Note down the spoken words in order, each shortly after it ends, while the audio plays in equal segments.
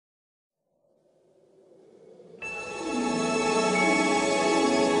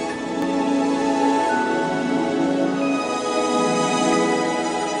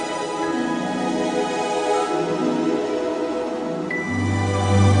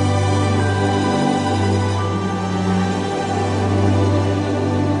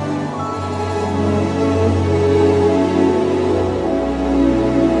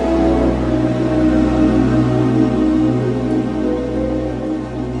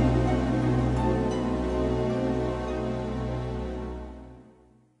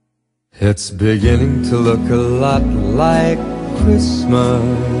It's beginning to look a lot like Christmas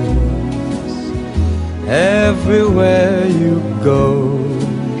everywhere you go.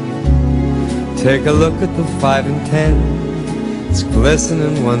 Take a look at the 5 and 10. It's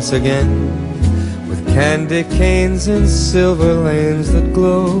glistening once again with candy canes and silver lanes that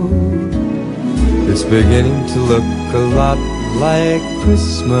glow. It's beginning to look a lot like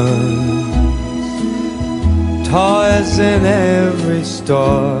Christmas. Toys in every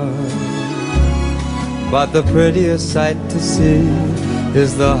store, but the prettiest sight to see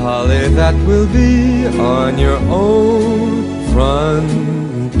is the holly that will be on your own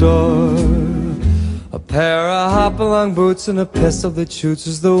front door. A pair of hop-along boots and a pistol that shoots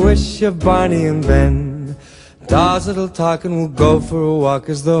is the wish of Barney and Ben. Dolls that'll talk and will go for a walk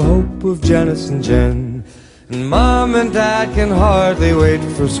is the hope of Janice and Jen. And Mom and Dad can hardly wait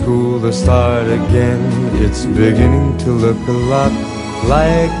for school to start again. It's beginning to look a lot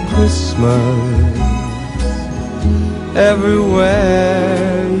like Christmas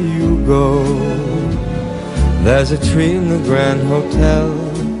everywhere you go. There's a tree in the Grand Hotel,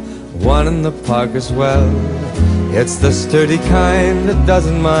 one in the park as well. It's the sturdy kind that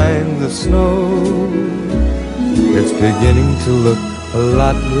doesn't mind the snow. It's beginning to look a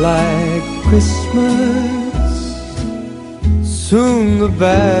lot like Christmas. Soon the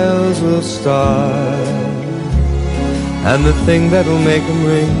bells will start, and the thing that'll make them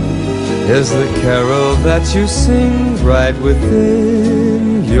ring is the carol that you sing right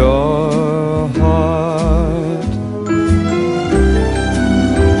within your heart.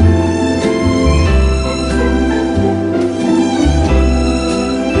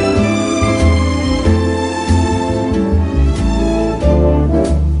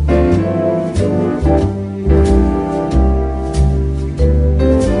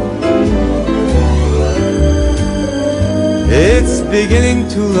 It's beginning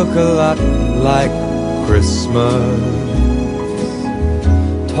to look a lot like Christmas.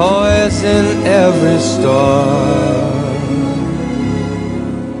 Toys in every store,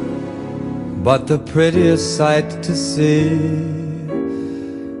 but the prettiest sight to see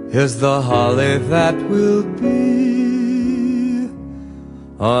is the holly that will be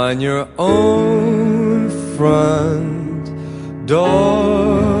on your own front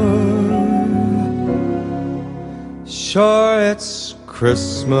door. Sure, it's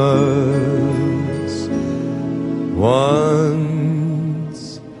Christmas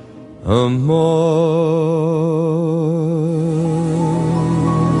once more.